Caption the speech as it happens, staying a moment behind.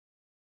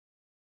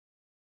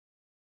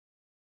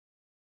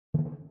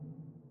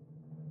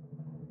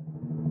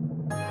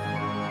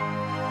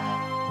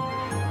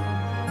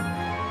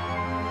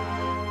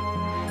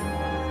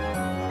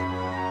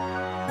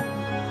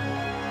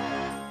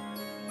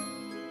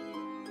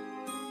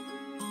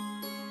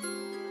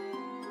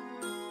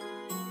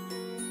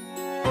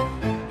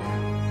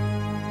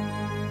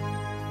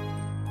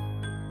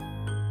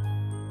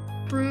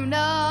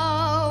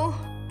Bruno.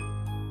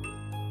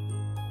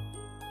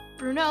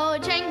 Bruno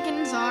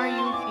Jenkins, are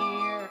you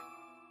here?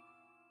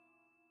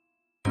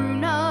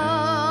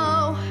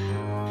 Bruno.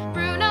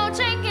 Bruno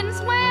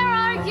Jenkins, where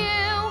are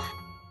you?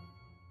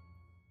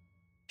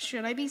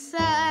 Should I be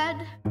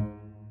sad?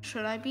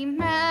 Should I be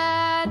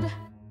mad?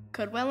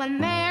 Could Will and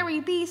Mary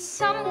be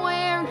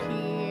somewhere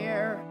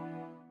here?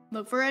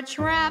 Look for a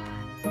trap.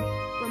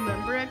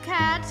 Remember a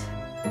cat.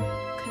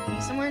 Could be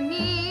somewhere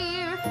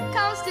near.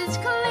 Coast is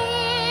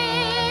clear.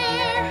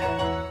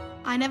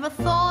 I never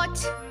thought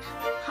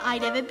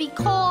I'd ever be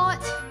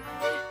caught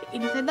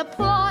into the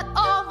plot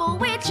of a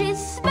witch's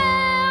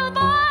spell.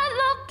 But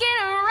looking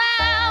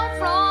around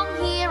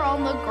from here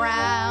on the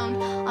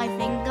ground, I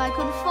think I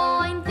could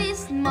find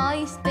this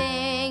nice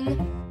thing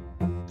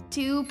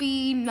to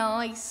be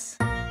nice.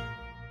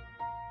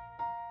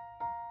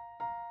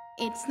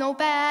 It's no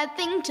bad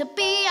thing to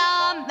be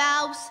a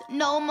mouse.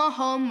 No more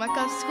homework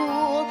or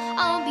school.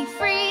 I'll be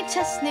free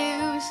to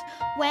snooze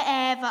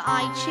wherever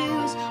I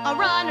choose. I'll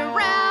run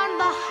around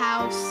the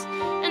house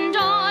and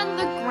on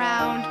the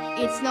ground.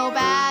 It's no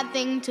bad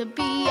thing to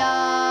be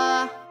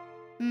a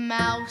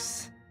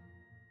mouse.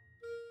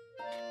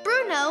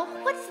 Bruno,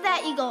 what's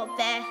that you got up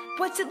there?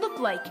 What's it look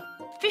like?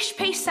 Fish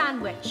paste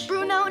sandwich.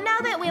 Bruno, now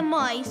that we're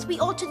mice, we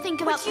ought to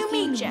think about the future.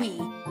 What do you mean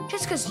we?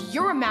 Just because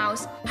you're a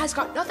mouse has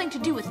got nothing to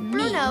do with me.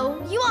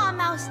 Bruno, you are a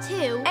mouse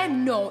too.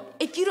 And no,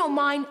 if you don't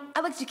mind,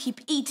 I'd like to keep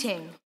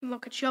eating.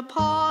 Look at your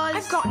paws.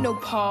 I've got no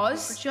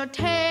paws. Look at your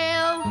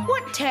tail.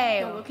 What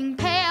tail? You're looking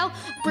pale.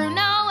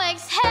 Bruno,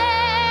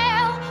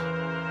 exhale.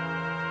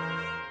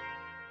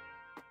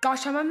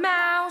 Gosh, I'm a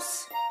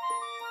mouse.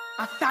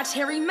 A fat,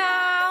 hairy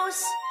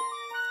mouse.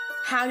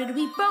 How did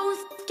we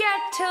both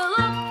get to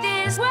look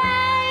this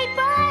way?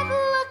 But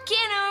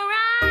looking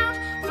around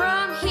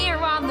from here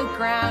on the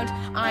ground,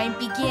 I'm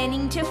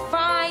beginning to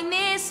find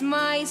this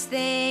mice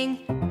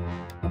thing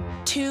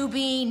to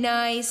be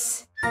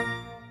nice.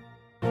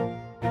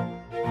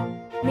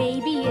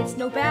 Maybe it's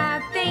no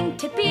bad thing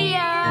to be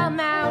a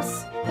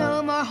mouse.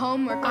 No more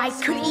homework. I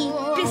could eat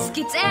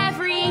biscuits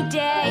every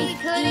day,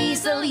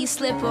 easily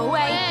slip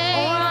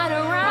away, run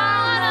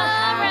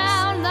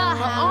around the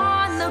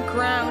house, on the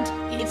ground.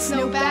 It's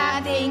no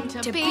bad thing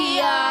to be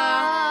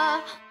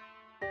a...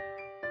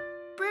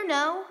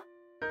 Bruno?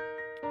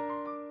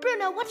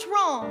 Bruno, what's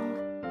wrong?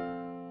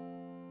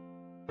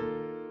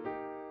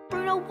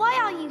 Bruno, why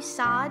are you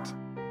sad?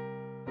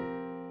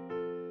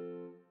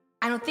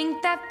 I don't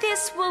think that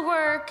this will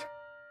work.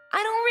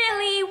 I don't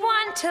really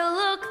want to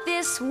look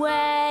this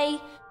way.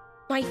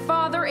 My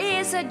father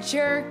is a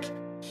jerk.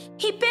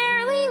 He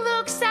barely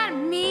looks at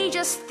me.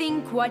 Just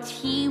think what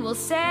he will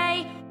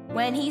say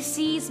when he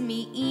sees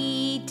me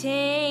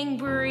eating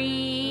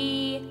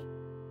brie.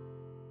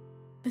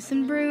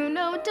 Listen,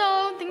 Bruno,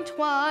 don't think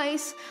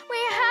twice. We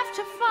have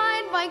to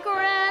find my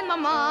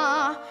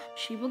grandmama.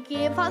 She will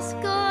give us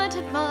good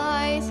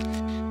advice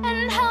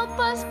and help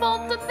us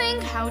both to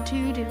think how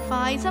to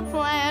devise a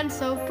plan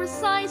so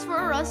precise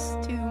for us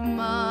two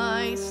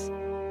mice.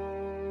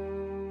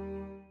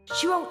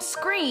 She won't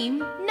scream.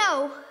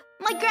 No,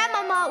 my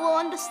grandmama will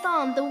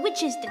understand. The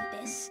witches did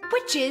this.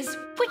 Witches?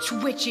 Which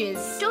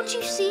witches? Don't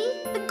you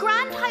see? The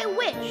Grand High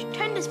Witch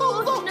turned us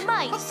both into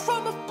mice. A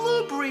crumb of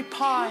blueberry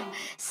pie.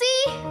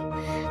 See?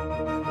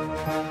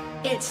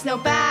 It's no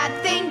bad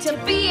thing to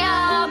be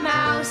a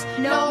mouse.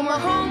 No more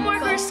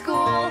homework or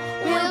school.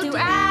 We'll do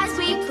as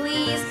we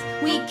please.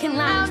 We can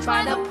lounge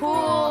by the pool.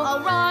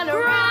 I'll run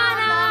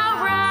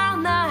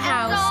around the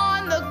house.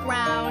 On the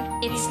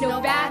ground. It's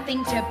no bad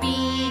thing to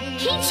be.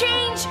 He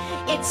changed.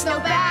 It's no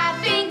bad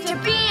thing to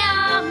be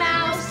a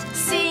mouse.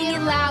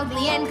 Singing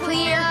loudly and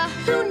clear.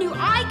 Who knew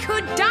I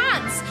could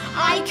dance?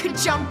 I could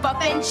jump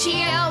up and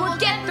cheer. We'll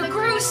get the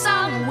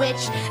gruesome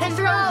witch and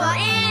throw her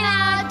in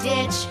a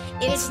ditch.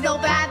 It's no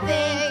bad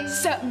thing.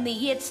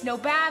 Certainly it's no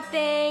bad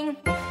thing.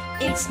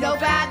 It's no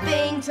bad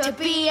thing to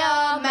be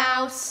a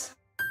mouse.